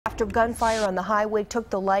after gunfire on the highway took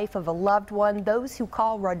the life of a loved one. Those who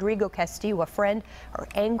call Rodrigo Castillo a friend are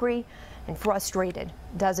angry and frustrated.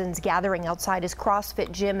 Dozens gathering outside his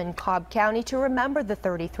CrossFit gym in Cobb County to remember the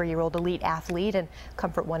 33-year-old elite athlete and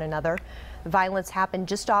comfort one another. The violence happened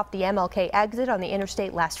just off the MLK exit on the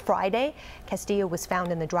interstate last Friday. Castillo was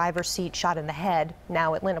found in the driver's seat, shot in the head.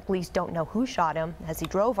 Now Atlanta police don't know who shot him as he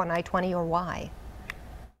drove on I-20 or why.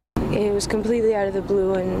 It was completely out of the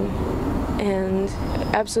blue and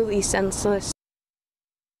absolutely senseless.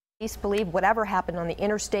 Police believe whatever happened on the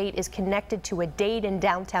interstate is connected to a date in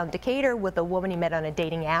downtown Decatur with a woman he met on a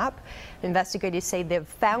dating app. Investigators say they've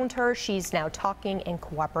found her. She's now talking and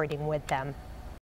cooperating with them.